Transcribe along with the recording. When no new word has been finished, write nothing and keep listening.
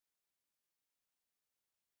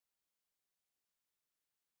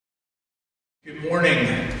Good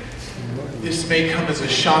morning. This may come as a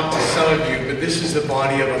shock to some of you, but this is the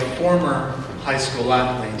body of a former high school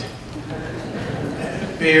athlete.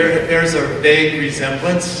 There's a vague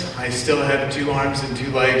resemblance. I still have 2 arms and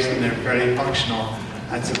 2 legs, and they're very functional.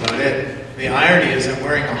 That's about it. The irony is I'm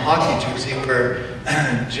wearing a hockey jersey where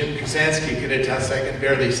Jim Kaczynski could attest I can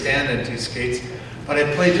barely stand on 2 skates. But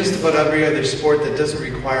I play just about every other sport that doesn't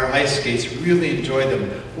require ice skates. Really enjoy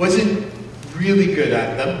them. Wasn't really good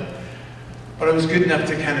at them. But I was good enough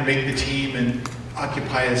to kind of make the team and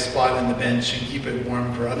occupy a spot on the bench and keep it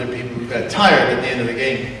warm for other people who got tired at the end of the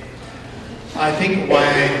game. I think why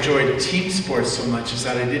I enjoyed team sports so much is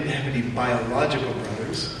that I didn't have any biological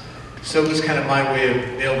brothers. So it was kind of my way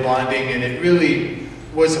of male bonding, and it really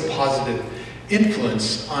was a positive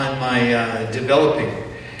influence on my developing.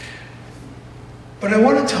 But I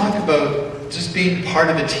want to talk about just being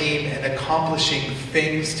part of a team and accomplishing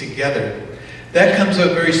things together. That comes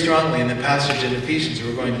out very strongly in the passage in Ephesians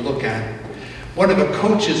we're going to look at. One of a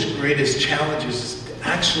coach's greatest challenges is to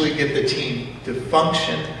actually get the team to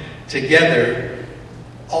function together,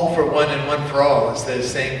 all for one and one for all, as the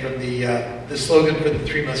saying from the slogan for the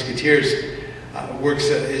 3 Musketeers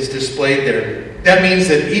is displayed there. That means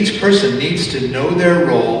that each person needs to know their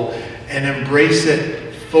role and embrace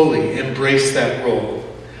it fully, embrace that role.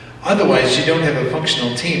 Otherwise, you don't have a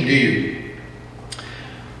functional team, do you?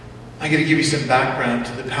 I'm going to give you some background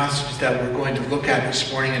to the passage that we're going to look at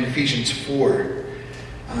this morning in Ephesians 4.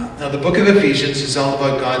 Now, the book of Ephesians is all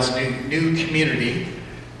about God's new community.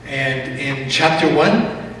 And in chapter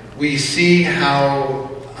 1, we see how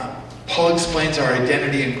Paul explains our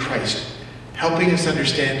identity in Christ, helping us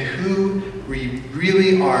understand who we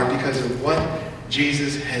really are because of what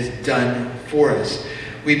Jesus has done for us.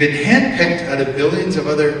 We've been handpicked out of billions of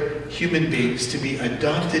other human beings to be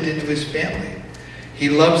adopted into his family. He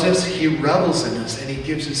loves us, he revels in us, and he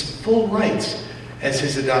gives us full rights as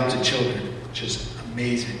his adopted children, which is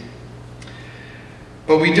amazing.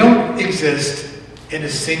 But we don't exist in a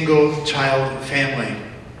single child family.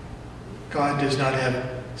 God does not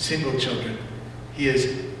have single children. He has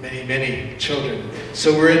many, many children.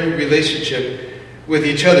 So we're in a relationship with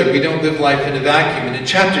each other. We don't live life in a vacuum. And in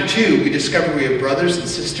chapter 2, we discover we have brothers and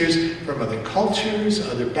sisters from other cultures,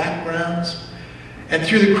 other backgrounds. And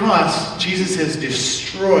through the cross, Jesus has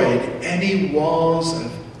destroyed any walls of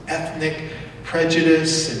ethnic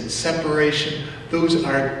prejudice and separation. Those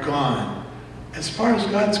are gone, as far as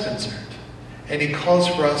God's concerned. And he calls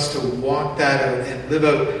for us to walk that out and live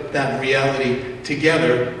out that reality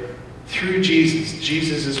together through Jesus.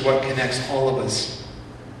 Jesus is what connects all of us.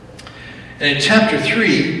 And in chapter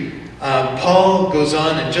 3, Paul goes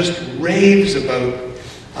on and just raves about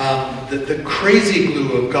the crazy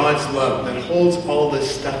glue of God's love that holds all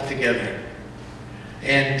this stuff together.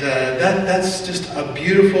 And that's just a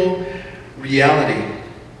beautiful reality.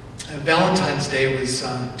 Valentine's Day was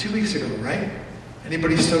 2 weeks ago, right?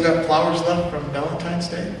 Anybody still got flowers left from Valentine's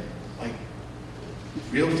Day? Like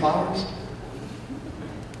real flowers?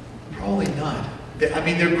 Probably not.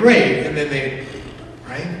 They're great, and then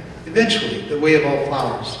right? Eventually, the way of all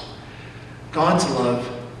flowers. God's love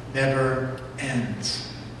never ends.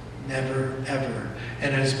 Never, ever.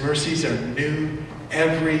 And his mercies are new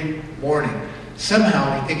every morning.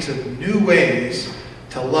 Somehow he thinks of new ways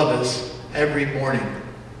to love us every morning.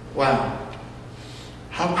 Wow.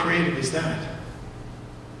 How creative is that?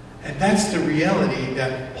 And that's the reality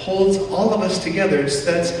that holds all of us together.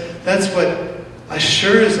 That's what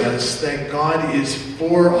assures us that God is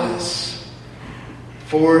for us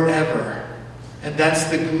forever. And that's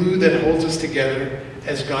the glue that holds us together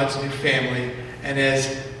as God's new family and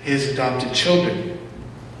as his adopted children.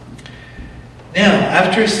 Now,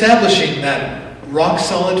 after establishing that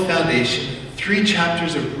rock-solid foundation, 3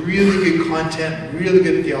 chapters of really good content, really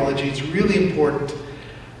good theology, it's really important,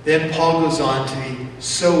 then Paul goes on to the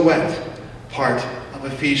so what part of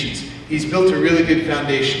Ephesians. He's built a really good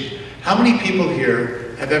foundation. How many people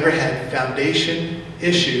here have ever had foundation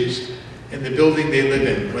issues in the building they live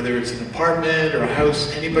in, whether it's an apartment or a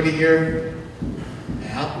house? Anybody here?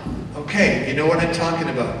 Yeah? Okay, you know what I'm talking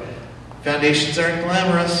about. Foundations aren't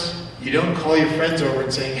glamorous. You don't call your friends over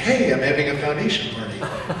and say, hey, I'm having a foundation party.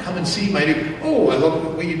 Come and see my new... Oh, I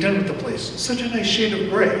love what you've done with the place. It's such a nice shade of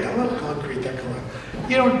gray. I love concrete, that color.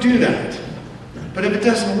 You don't do that. But if it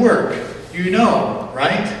doesn't work, you know,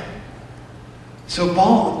 right? So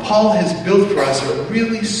Paul has built for us a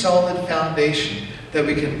really solid foundation that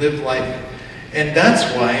we can live life. And that's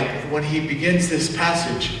why when he begins this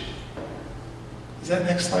passage... Is that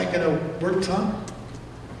next slide going to work, Tom?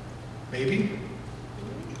 Maybe?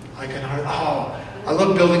 I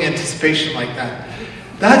love building anticipation like that.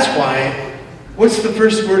 That's why What's the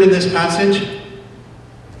first word in this passage?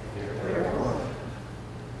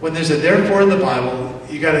 When there's a therefore in the Bible,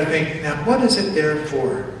 you got to think, now what is it there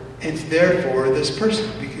for? It's there for this person.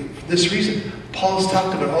 For this reason. Paul's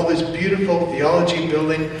talked about all this beautiful theology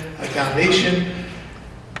building a foundation.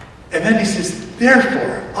 And then he says,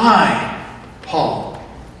 therefore, I, Paul.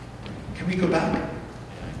 Can we go back?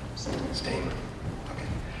 Stay. Okay.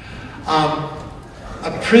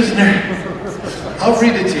 A prisoner. I'll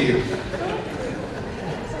read it to you.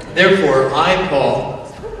 Therefore, I,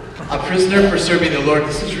 Paul, a prisoner for serving the Lord.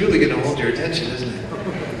 This is really going to hold your attention, isn't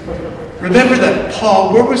it? Remember that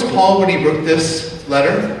Paul, where was Paul when he wrote this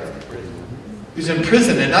letter? He was in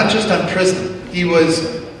prison, and not just on prison. He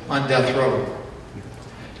was on death row.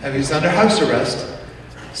 And he was under house arrest,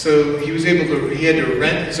 so he had to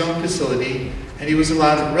rent his own facility, and he was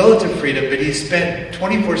allowed relative freedom, but he spent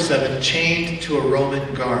 24/7 chained to a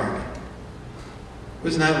Roman guard.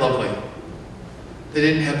 Wasn't that lovely? They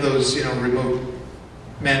didn't have those, remote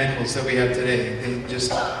manacles that we have today. They just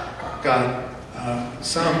got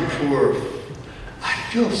some poor. I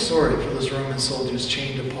feel sorry for those Roman soldiers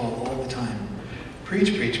chained to Paul all the time.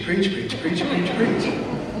 Preach, preach, preach, preach, preach, preach, preach.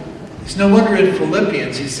 It's no wonder in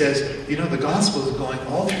Philippians he says, the gospel is going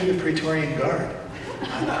all through the Praetorian Guard.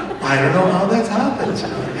 I don't know how that's happened.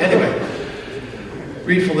 Anyway,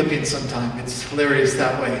 read Philippians sometime. It's hilarious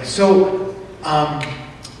that way. So,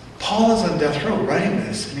 Paul is on death row writing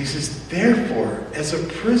this, and he says, therefore, as a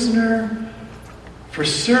prisoner for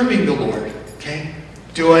serving the Lord, okay,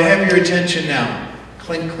 do I have your attention now?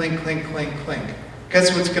 Clink, clink, clink, clink, clink.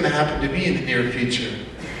 Guess what's going to happen to me in the near future?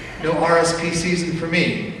 No RSP season for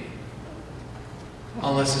me.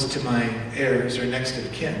 Unless it's to my heirs or next of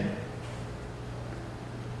kin.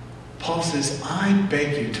 Paul says, I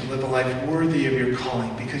beg you to live a life worthy of your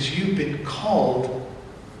calling, because you've been called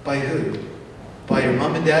by who? By your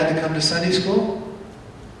mom and dad to come to Sunday school?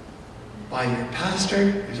 By your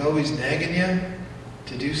pastor who's always nagging you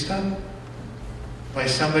to do stuff? By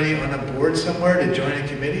somebody on a board somewhere to join a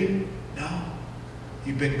committee? No.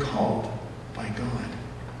 You've been called by God.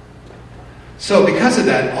 So because of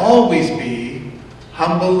that, always be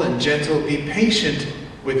humble and gentle. Be patient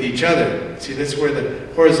with each other. See, that's where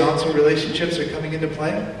the horizontal relationships are coming into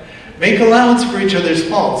play. Make allowance for each other's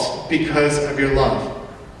faults because of your love.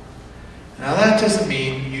 Now that doesn't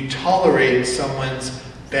mean you tolerate someone's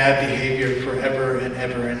bad behavior forever and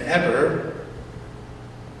ever and ever,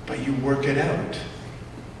 but you work it out.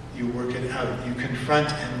 You work it out. You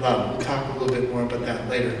confront and love. We'll talk a little bit more about that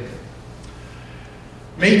later.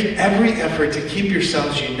 Make every effort to keep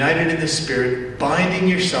yourselves united in the Spirit, binding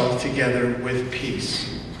yourself together with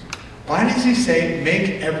peace. Why does he say,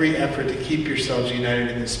 make every effort to keep yourselves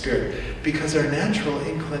united in the Spirit? Because our natural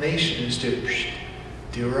inclination is to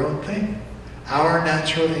do our own thing. Our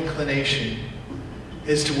natural inclination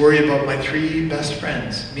is to worry about my three best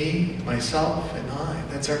friends, me, myself, and I.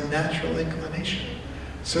 That's our natural inclination.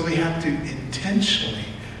 So we have to intentionally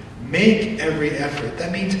make every effort.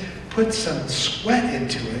 That means put some sweat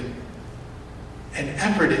into it, and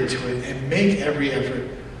effort into it, and make every effort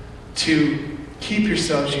to keep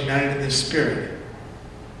yourselves united in the Spirit.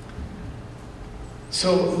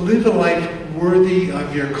 So live a life worthy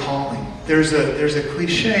of your calling. There's a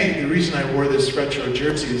cliche. The reason I wore this retro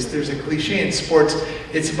jersey is there's a cliche in sports.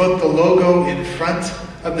 It's about the logo in front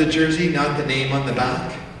of the jersey, not the name on the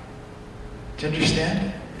back. Do you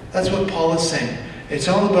understand? That's what Paul is saying. It's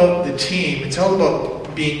all about the team. It's all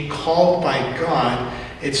about being called by God.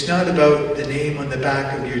 It's not about the name on the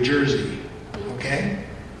back of your jersey. Okay?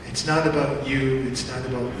 It's not about you. It's not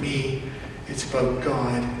about me. It's about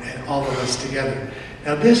God and all of us together.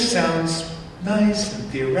 Now this sounds nice and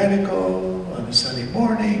theoretical. On a Sunday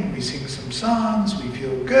morning, we sing some songs. We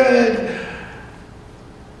feel good.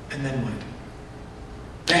 And then what?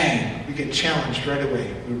 Bang! We get challenged right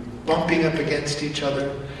away. We're bumping up against each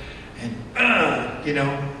other. And,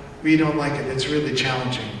 we don't like it. It's really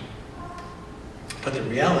challenging. But the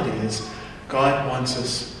reality is, God wants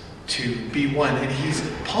us to be one.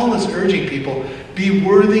 And Paul is urging people, be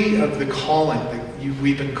worthy of the calling that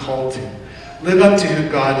we've been called to. Live up to who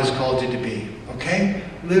God has called you to be. Okay?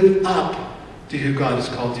 Live up to who God has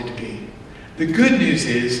called you to be. The good news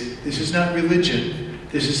is, this is not religion.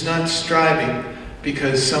 This is not striving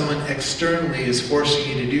because someone externally is forcing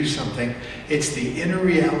you to do something. It's the inner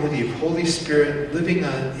reality of Holy Spirit living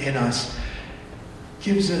in us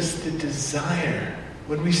gives us the desire.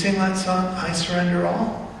 When we sing that song, I Surrender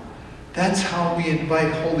All, that's how we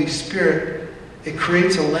invite Holy Spirit. It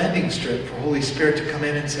creates a landing strip for Holy Spirit to come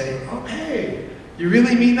in and say, okay, you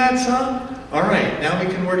really mean that song? All right, now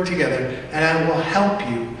we can work together, and I will help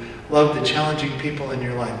you love the challenging people in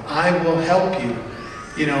your life. I will help you,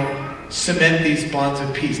 cement these bonds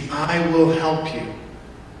of peace. I will help you.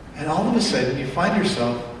 And all of a sudden, you find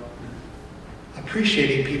yourself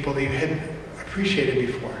appreciating people that you hadn't appreciated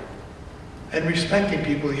before. And respecting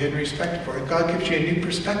people you hadn't respected before. And God gives you a new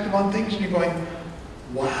perspective on things, and you're going,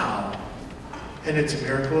 wow. And it's a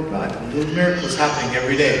miracle of God. And little miracles happening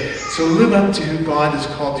every day. So live up to who God has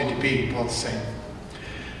called you to be, Paul's saying.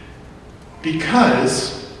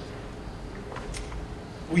 Because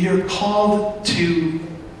we are called to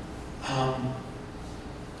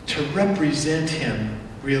represent Him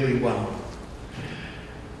really well.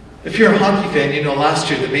 If you're a hockey fan, last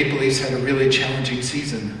year the Maple Leafs had a really challenging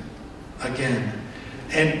season again.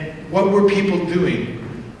 And what were people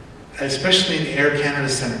doing, especially in the Air Canada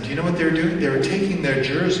Centre? Do you know what they were doing? They were taking their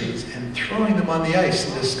jerseys and throwing them on the ice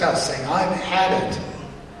in disgust, saying, I've had it.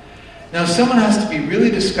 Now, someone has to be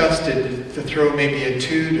really disgusted to throw maybe a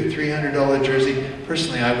 $200 to $300 jersey.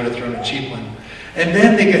 Personally, I would have thrown a cheap one. And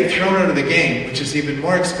then they get thrown out of the game, which is even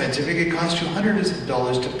more expensive. It could cost you hundreds of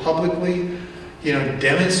dollars to publicly,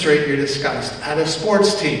 demonstrate your disgust at a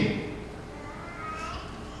sports team.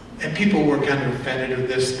 And people were kind of offended with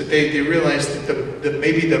this, but they realized that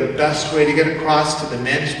maybe the best way to get across to the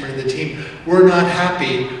management of the team, we're not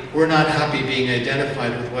happy being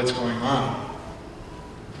identified with what's going on.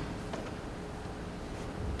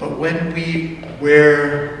 But when we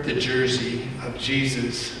wear the jersey of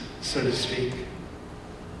Jesus, so to speak,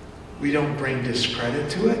 we don't bring discredit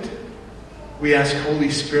to it. We ask Holy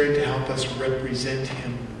Spirit to help us represent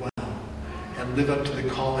Him well and live up to the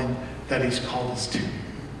calling that He's called us to.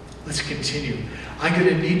 Let's continue. I'm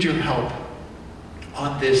going to need your help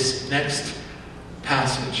on this next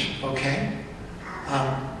passage, okay?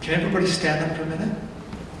 Can everybody stand up for a minute?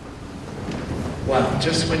 Wow,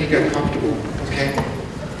 just when you got comfortable, okay?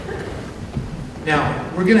 Now,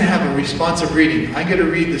 we're going to have a responsive reading. I'm going to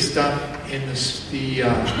read the stuff in the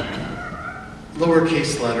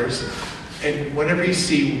lowercase letters, and whenever you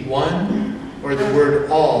see one or the word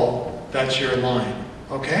all, that's your line,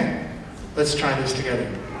 okay? Let's try this together.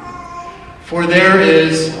 For there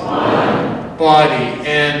is one body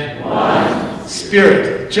and one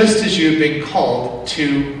Spirit, just as you've been called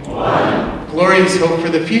to one glorious hope for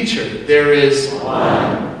the future. There is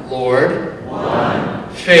one Lord, one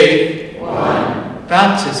faith, one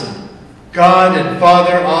baptism, God and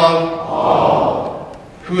Father of all,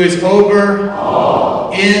 who is over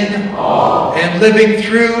all, in all, and living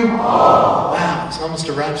through all. Wow, it's almost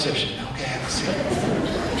a rap session. Okay, have a seat.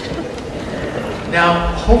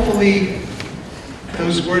 Now, hopefully,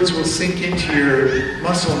 those words will sink into your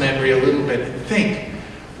muscle memory a little bit. And think,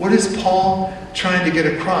 what is Paul trying to get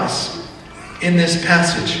across in this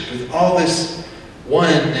passage with all this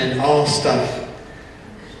one and all stuff?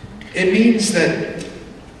 It means that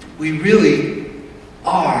we really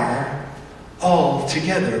are all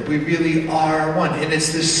together. We really are one. And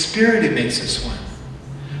it's the Spirit that makes us one,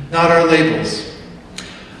 not our labels.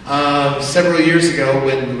 Several years ago,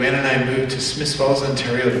 when Luann and I moved to Smith Falls,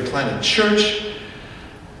 Ontario to plant a church,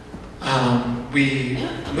 we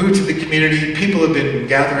moved to the community. People have been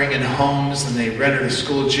gathering in homes, and they rented a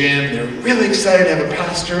school gym. They're really excited to have a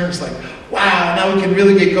pastor. And it's like, wow, now we can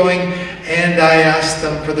really get going. And I asked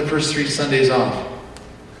them for the first 3 Sundays off,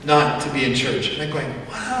 not to be in church. And they're going,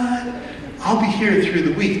 what? I'll be here through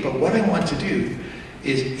the week, but what I want to do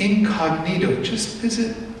is incognito, just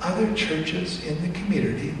visit other churches in the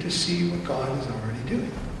community to see what God is already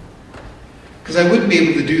doing. Because I wouldn't be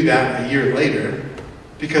able to do that a year later,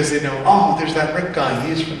 because they know, oh, there's that Rick guy,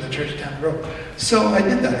 he's from the church down the road. So I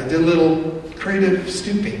did that. I did a little creative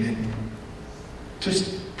snooping and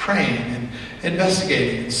just praying and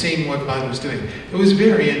investigating and seeing what God was doing. It was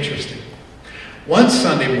very interesting. One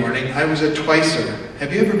Sunday morning, I was a twicer.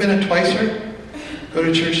 Have you ever been a twicer? Go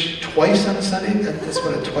to church twice on a Sunday? That's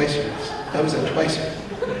what a twicer is. That was a twicer.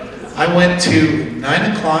 I went to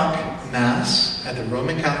 9 o'clock Mass at the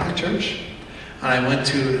Roman Catholic Church, and I went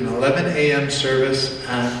to an 11 a.m. service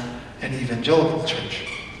at an evangelical church.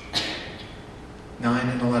 9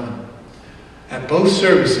 and 11. At both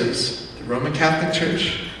services, the Roman Catholic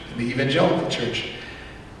Church and the evangelical church,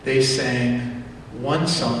 they sang one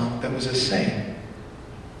song that was a saying.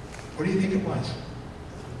 What do you think it was?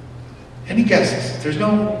 Any guesses?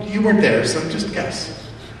 You weren't there, so just guess.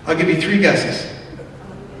 I'll give you 3 guesses.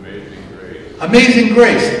 Amazing Grace. Amazing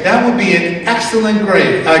Grace. That would be an excellent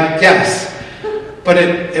guess. But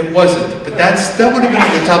it wasn't. But that would have been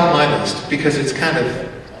at the top of my list, because it's kind of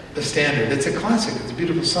the standard. It's a classic. It's a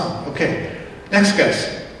beautiful song. Okay. Next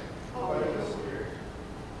guess.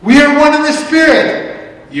 We are one in the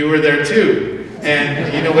Spirit. You were there too.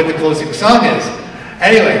 And you know what the closing song is.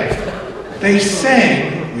 Anyway. They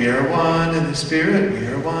sang, "We are one in the Spirit, we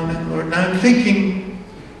are one in the Lord." Now I'm thinking,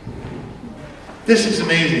 this is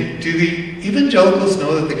amazing. Do the evangelicals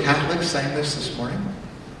know that the Catholics sang this morning?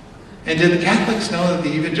 And did the Catholics know that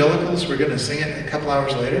the evangelicals were going to sing it a couple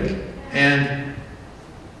hours later? And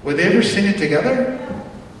would they ever sing it together?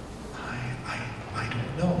 I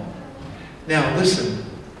don't know. Now listen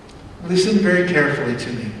very carefully to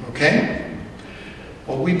me, okay?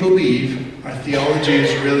 What we believe, our theology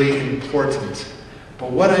is really important.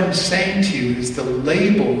 But what I'm saying to you is the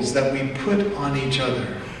labels that we put on each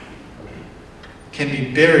other can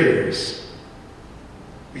be barriers.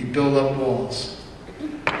 We build up walls.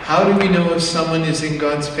 How do we know if someone is in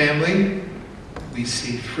God's family? We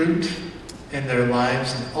see fruit in their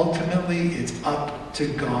lives, and ultimately it's up to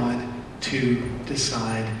God to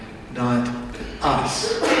decide, not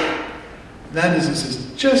us. This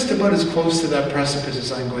is just about as close to that precipice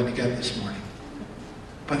as I'm going to get this morning.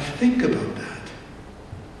 But think about that.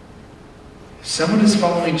 If someone is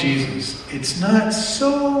following Jesus, it's not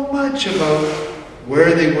so much about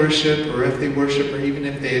where they worship, or if they worship, or even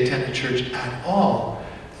if they attend a church at all.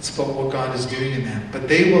 It's about what God is doing in them. But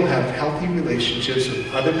they will have healthy relationships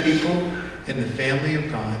with other people in the family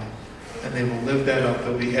of God, and they will live that out.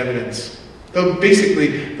 There'll be evidence. There'll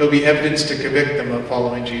be evidence to convict them of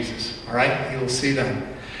following Jesus. All right? You'll see that.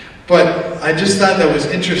 But I just thought that was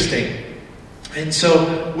interesting. And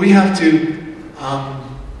so we have to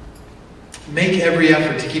make every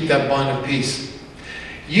effort to keep that bond of peace.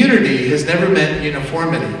 Unity has never meant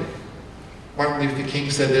uniformity. Martin Luther King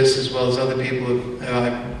said this, as well as other people who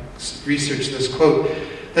have researched this quote.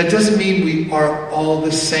 That doesn't mean we are all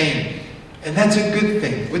the same. And that's a good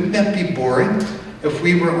thing. Wouldn't that be boring if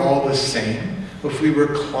we were all the same? If we were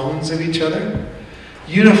clones of each other?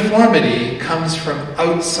 Uniformity comes from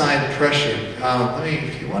outside pressure.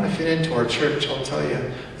 If you want to fit into our church, I'll tell you,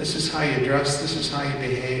 this is how you dress, this is how you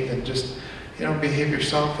behave, and just, behave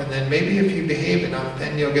yourself, and then maybe if you behave enough,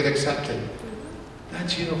 then you'll get accepted.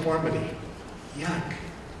 That's uniformity. Yuck.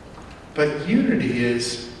 But unity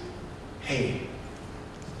is, hey,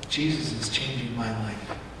 Jesus is changing my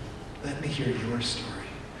life. Let me hear your story.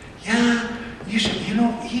 Yeah, you should,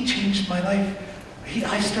 he changed my life.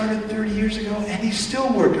 I started 30 years ago, and he's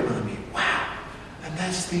still working on me. Wow. And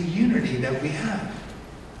that's the unity that we have.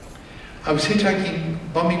 I was hitchhiking,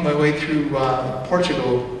 bumming my way through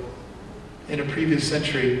Portugal in a previous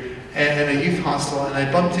century, and a youth hostel, and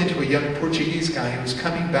I bumped into a young Portuguese guy who was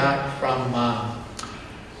coming back from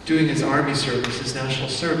doing his army service, his national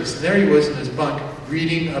service. And there he was in his bunk,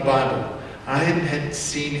 reading a Bible. I hadn't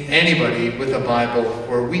seen anybody with a Bible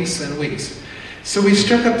for weeks and weeks. So we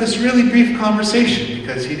struck up this really brief conversation,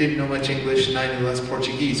 because he didn't know much English and I knew less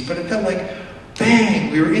Portuguese. But it felt like,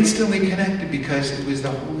 bang, we were instantly connected because it was the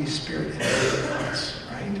Holy Spirit in us,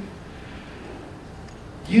 right?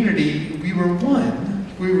 Unity, we were one,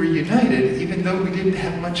 we were united, even though we didn't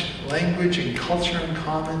have much language and culture in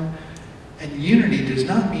common. And unity does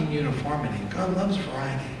not mean uniformity. God loves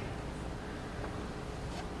variety.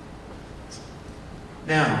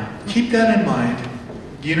 Now, keep that in mind.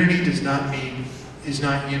 Unity is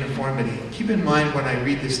not uniformity. Keep in mind when I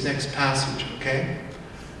read this next passage, okay?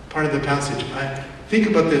 Part of the passage. Think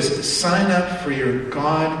about this. Sign up for your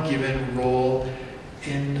God-given role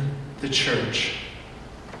in the church.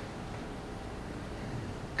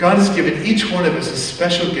 God has given each one of us a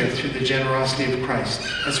special gift through the generosity of Christ.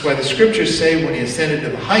 That's why the scriptures say when he ascended to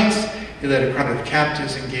the heights, he led a crowd of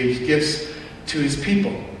captives and gave gifts to his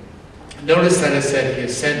people. Notice that it said he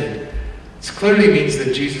ascended. This clearly means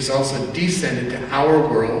that Jesus also descended to our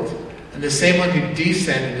world. And the same one who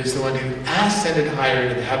descended is the one who ascended higher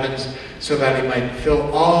into the heavens so that he might fill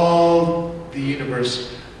all the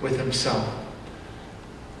universe with himself.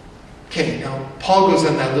 Okay, now Paul goes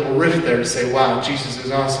on that little riff there to say, wow, Jesus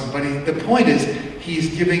is awesome. But the point is,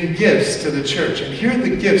 he's giving gifts to the church. And here are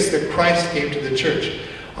the gifts that Christ gave to the church.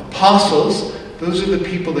 Apostles, those are the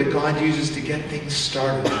people that God uses to get things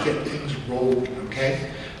started, to get things rolling,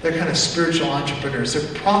 okay? They're kind of spiritual entrepreneurs.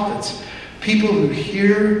 They're prophets. People who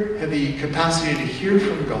have the capacity to hear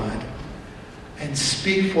from God and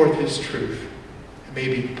speak forth his truth.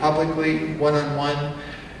 Maybe publicly, one-on-one.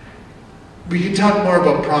 We can talk more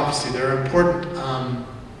about prophecy. There are important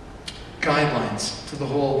guidelines to the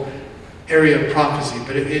whole area of prophecy,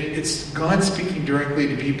 but it's God speaking directly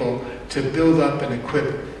to people to build up and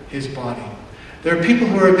equip his body. There are people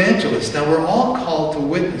who are evangelists. Now, we're all called to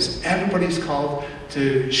witness. Everybody's called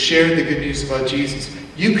to share the good news about Jesus.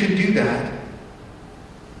 You can do that.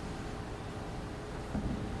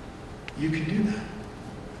 You can do that.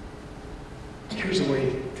 Here's a way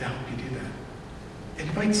to help you do that.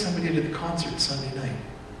 Invite somebody to the concert Sunday night.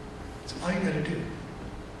 That's all you got to do.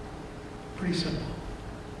 Pretty simple.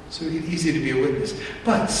 So it's easy to be a witness.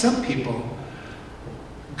 But some people,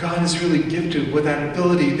 God has really gifted with that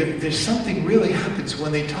ability. There's something really happens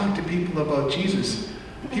when they talk to people about Jesus.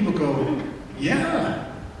 People go,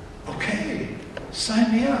 yeah, okay,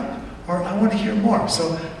 sign me up. Or I want to hear more.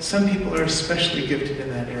 So some people are especially gifted in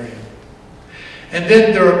that area. And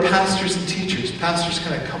then there are pastors and teachers. Pastors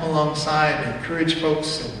kind of come alongside and encourage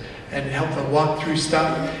folks and help them walk through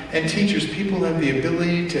stuff. And teachers, people have the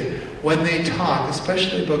ability to, when they talk,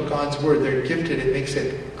 especially about God's Word, they're gifted. It makes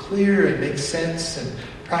it clear, it makes sense, and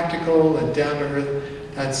practical and down to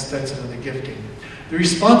earth. That's another gifting. The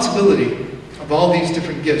responsibility of all these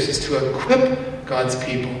different gifts is to equip God's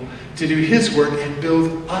people to do His work and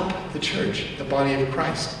build up the church, the body of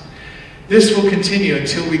Christ. This will continue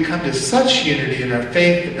until we come to such unity in our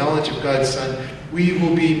faith and knowledge of God's Son, we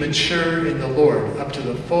will be mature in the Lord, up to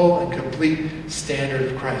the full and complete standard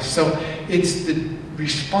of Christ. So it's the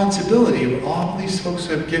responsibility of all these folks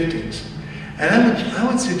who have giftings. And I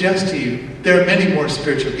would suggest to you, there are many more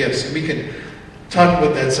spiritual gifts, and we can talk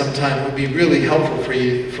about that sometime. It would be really helpful for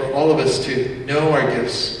you, for all of us to know our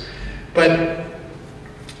gifts. But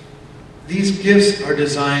these gifts are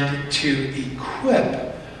designed to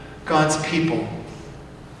equip God's people.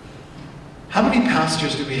 How many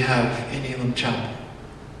pastors do we have in Elam Chapel?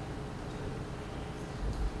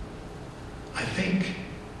 I think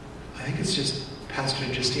it's just Pastor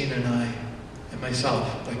Justina and I and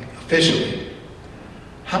myself, like officially.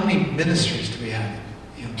 How many ministers do we have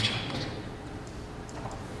in Elam Chapel?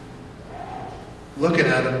 Looking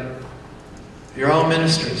at them, you're all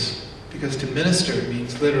ministers. Because to minister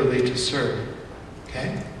means literally to serve.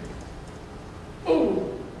 Okay?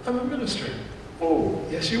 Oh, I'm a minister. Oh,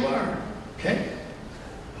 yes you are. Okay?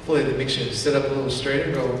 Hopefully that makes you sit up a little straighter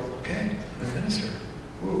and go, okay, I'm a minister.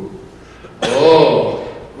 Ooh. Oh.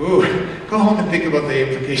 Ooh. Go home and think about the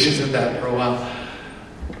implications of that for a while.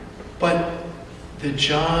 But the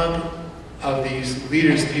job of these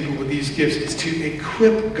leaders, people with these gifts, is to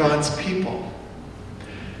equip God's people.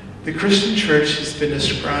 The Christian church has been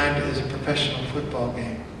described as a professional football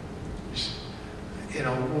game. You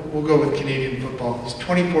know, we'll go with Canadian football. There's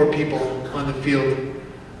 24 people on the field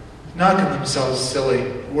knocking themselves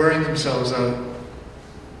silly, wearing themselves out,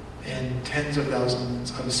 and tens of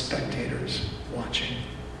thousands of spectators watching.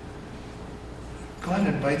 God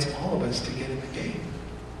invites all of us to get in the game.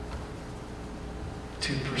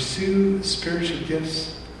 To pursue spiritual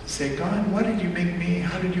gifts. Say, God, what did you make me?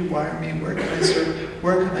 How did you wire me? Where can I serve?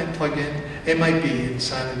 Where can I plug in? It might be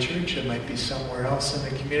inside the church. It might be somewhere else in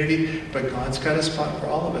the community. But God's got a spot for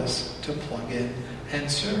all of us to plug in and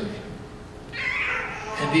serve.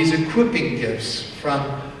 And these equipping gifts from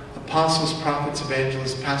apostles, prophets,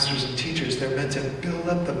 evangelists, pastors, and teachers, they're meant to build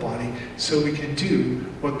up the body so we can do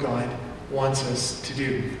what God wants us to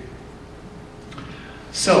do.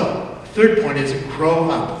 So, third point is grow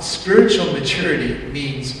up. Spiritual maturity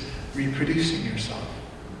means reproducing yourself.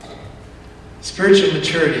 Spiritual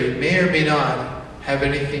maturity may or may not have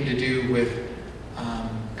anything to do with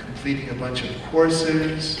completing a bunch of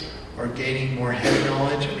courses or gaining more head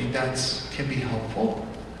knowledge. I mean, that can be helpful.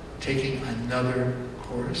 Taking another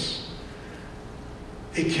course.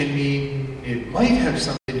 It might have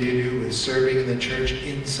something to do with serving in the church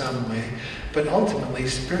in some way. But ultimately,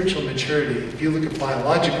 spiritual maturity, if you look at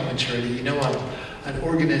biological maturity, you know an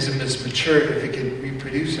organism is mature if it can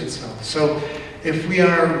reproduce itself. So if we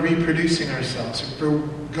are reproducing ourselves, if we're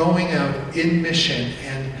going out in mission,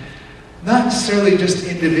 and not necessarily just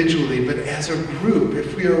individually, but as a group,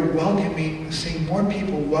 if we are welcoming, seeing more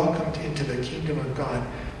people welcomed into the kingdom of God,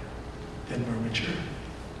 then we're mature.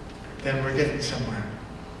 Then we're getting somewhere.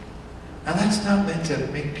 Now that's not meant to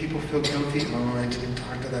make people feel guilty. Oh, I didn't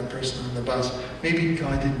talk to that person on the bus. Maybe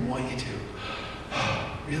God didn't want you to.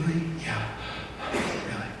 Oh, really? Yeah.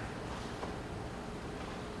 Really.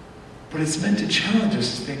 But it's meant to challenge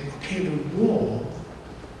us to think, okay, the role,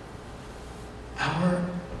 our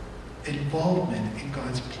involvement in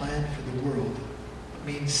God's plan for the world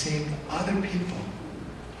means seeing other people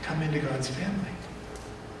come into God's family.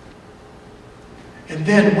 And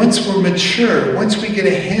then once we're mature, once we get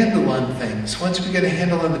a handle on things, once we get a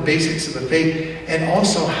handle on the basics of the faith, and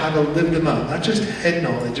also how to live them out, not just head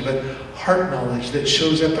knowledge, but heart knowledge that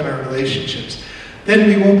shows up in our relationships, then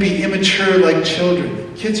we won't be immature like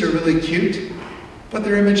children. Kids are really cute, but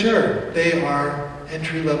they're immature. They are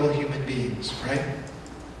entry-level human beings, right?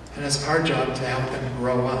 And it's our job to help them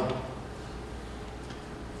grow up.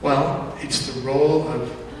 Well, it's the role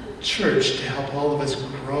of church to help all of us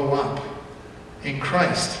grow up in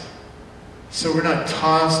Christ. So we're not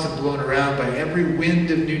tossed and blown around by every wind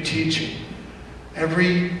of new teaching,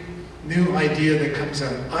 every new idea that comes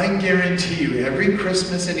out. I guarantee you, every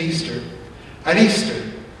Christmas and Easter, at Easter,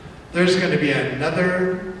 there's going to be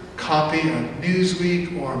another copy of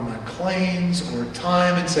Newsweek or Maclean's or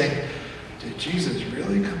Time and saying, did Jesus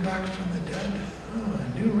really come back from the dead?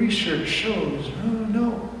 Oh, new research shows. Oh,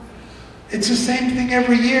 no. It's the same thing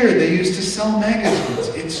every year. They used to sell magazines.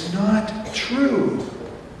 It's not true.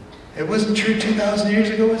 It wasn't true 2,000 years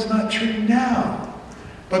ago. It's not true now.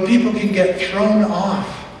 But people can get thrown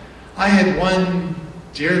off. I had one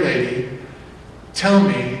dear lady tell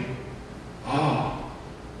me, oh,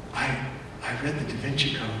 I read the Da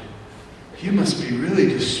Vinci Code. You must be really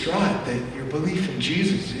distraught that your belief in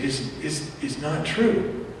Jesus is not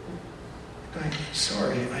true. I'm going,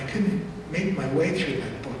 sorry, I couldn't make my way through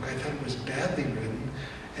that book. I thought it was badly written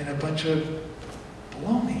and a bunch of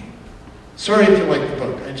baloney. Sorry if you like the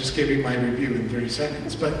book. I just gave you my review in 30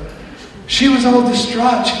 seconds. But she was all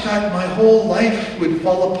distraught. She thought my whole life would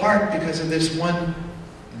fall apart because of this one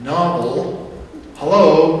novel.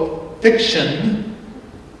 Hello, fiction.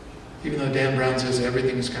 Even though Dan Brown says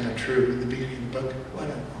everything is kind of true in the beginning of the book.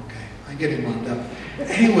 Okay, I'm getting wound up.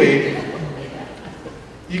 Anyway,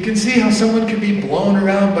 you can see how someone can be blown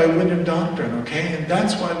around by wind of doctrine, okay? And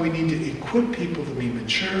that's why we need to equip people to be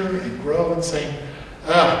mature and grow and say,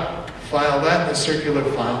 file that in the circular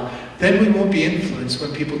file. Then we won't be influenced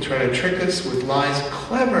when people try to trick us with lies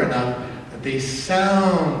clever enough that they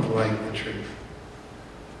sound like the truth.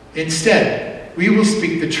 Instead, we will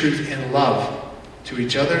speak the truth in love to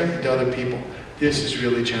each other and to other people. This is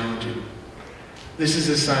really challenging. This is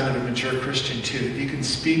a sign of a mature Christian too, that you can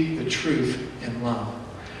speak the truth in love.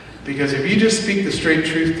 Because if you just speak the straight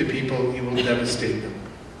truth to people, you will devastate them.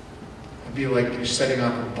 It'll be like you're setting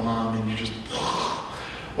off a bomb and you just...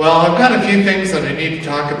 Well, I've got a few things that I need to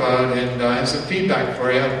talk about and I have some feedback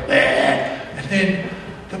for you. And then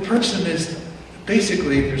the person is...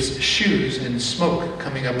 Basically, there's shoes and smoke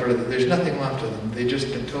coming up out of them. There's nothing left of them. They've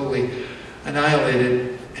just been totally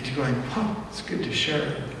annihilated. And you're going, wow, it's good to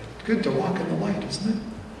share. Good to walk in the light, isn't it?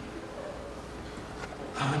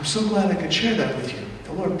 I'm so glad I could share that with you.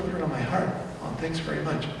 The Lord put it on my heart. Well, thanks very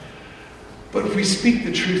much. But if we speak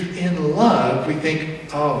the truth in love, we think,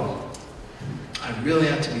 oh, I really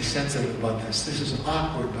have to be sensitive about this. This is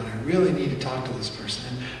awkward, but I really need to talk to this person.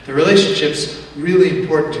 And the relationship's really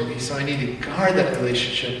important to me, so I need to guard that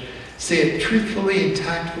relationship. Say it truthfully and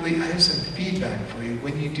tactfully. I have some feedback for you.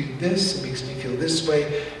 When you do this, it makes me feel this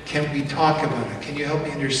way. Can we talk about it? Can you help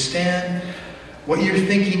me understand what you're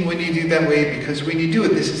thinking when you do that way? Because when you do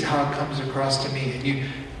it, this is how it comes across to me. And you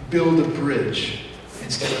build a bridge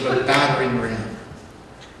instead of a battering ram.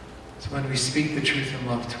 So when we speak the truth in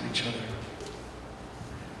love to each other.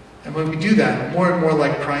 And when we do that, more and more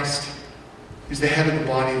like Christ, who's the head of the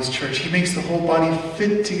body of his church, he makes the whole body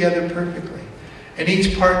fit together perfectly. And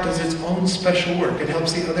each part does its own special work. It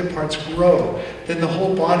helps the other parts grow. Then the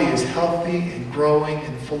whole body is healthy and growing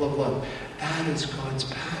and full of love. That is God's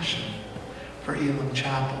passion for Elam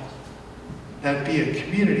Chapel. That be a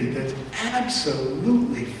community that's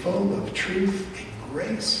absolutely full of truth and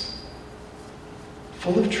grace.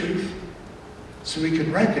 Full of truth. So we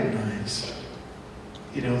can recognize,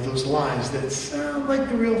 those lies that sound like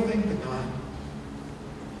the real thing, but not.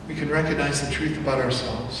 We can recognize the truth about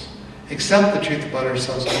ourselves. Accept the truth about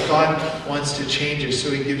ourselves. But God wants to change us,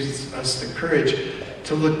 so he gives us the courage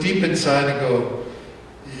to look deep inside and go,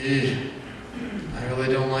 I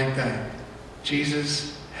really don't like that.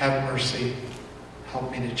 Jesus, have mercy.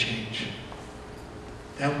 Help me to change.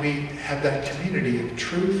 Then we have that community of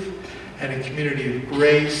truth and a community of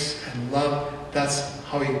grace and love. That's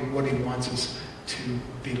what he wants us to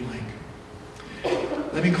be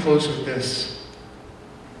like. Let me close with this.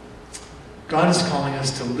 God is calling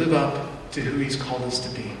us to live up to who he's called us to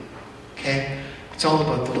be. Okay? It's all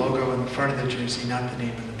about the logo in the front of the jersey, not the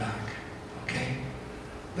name in the back. Okay?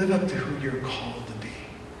 Live up to who you're called to be.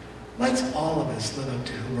 Let's all of us live up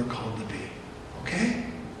to who we're called to be. Okay?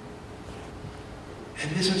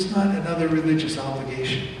 And this is not another religious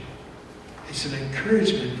obligation. It's an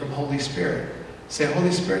encouragement from Holy Spirit. Say,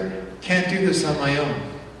 Holy Spirit, can't do this on my own.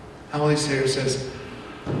 And Holy Spirit says,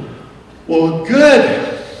 well,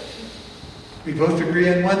 good. We both agree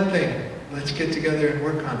on one thing. Let's get together and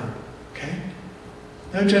work on it. Okay?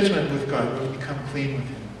 No judgment with God. We'll become clean with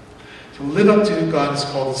him. So live up to who God has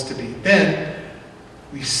called us to be. Then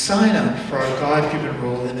we sign up for our God-given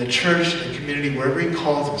role in the church, the community, wherever he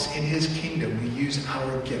calls us. In his kingdom, we use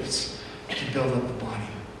our gifts to build up the body.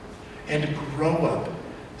 And to grow up.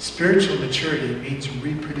 Spiritual maturity means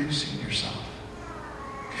reproducing yourself.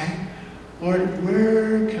 Okay? Lord,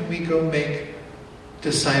 where can we go make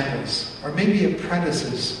disciples? Or maybe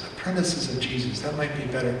apprentices apprentices of Jesus. That might be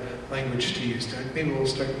better language to use. Maybe we'll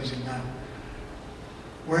start using that.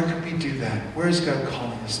 Where can we do that? Where is God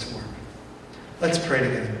calling us to work? Let's pray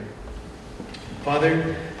together.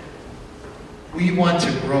 Father, we want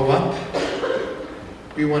to grow up.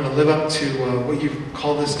 We want to live up to what you've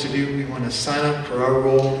called us to do. We want to sign up for our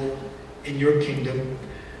role in your kingdom.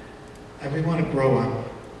 And we want to grow up.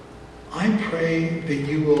 I pray that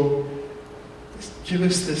you will give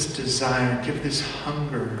us this desire, give this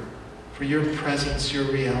hunger for your presence, your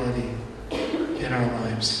reality in our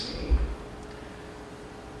lives.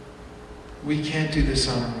 We can't do this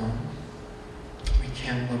on our own. We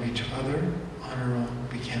can't love each other on our own.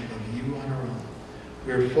 We can't love you on our own.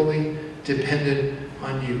 We're fully dependent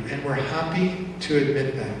on you. And we're happy to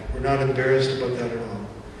admit that. We're not embarrassed about that at all.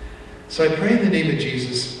 So I pray in the name of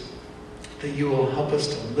Jesus that you will help us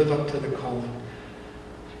to live up to the calling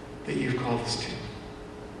that you've called us to.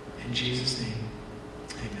 In Jesus' name.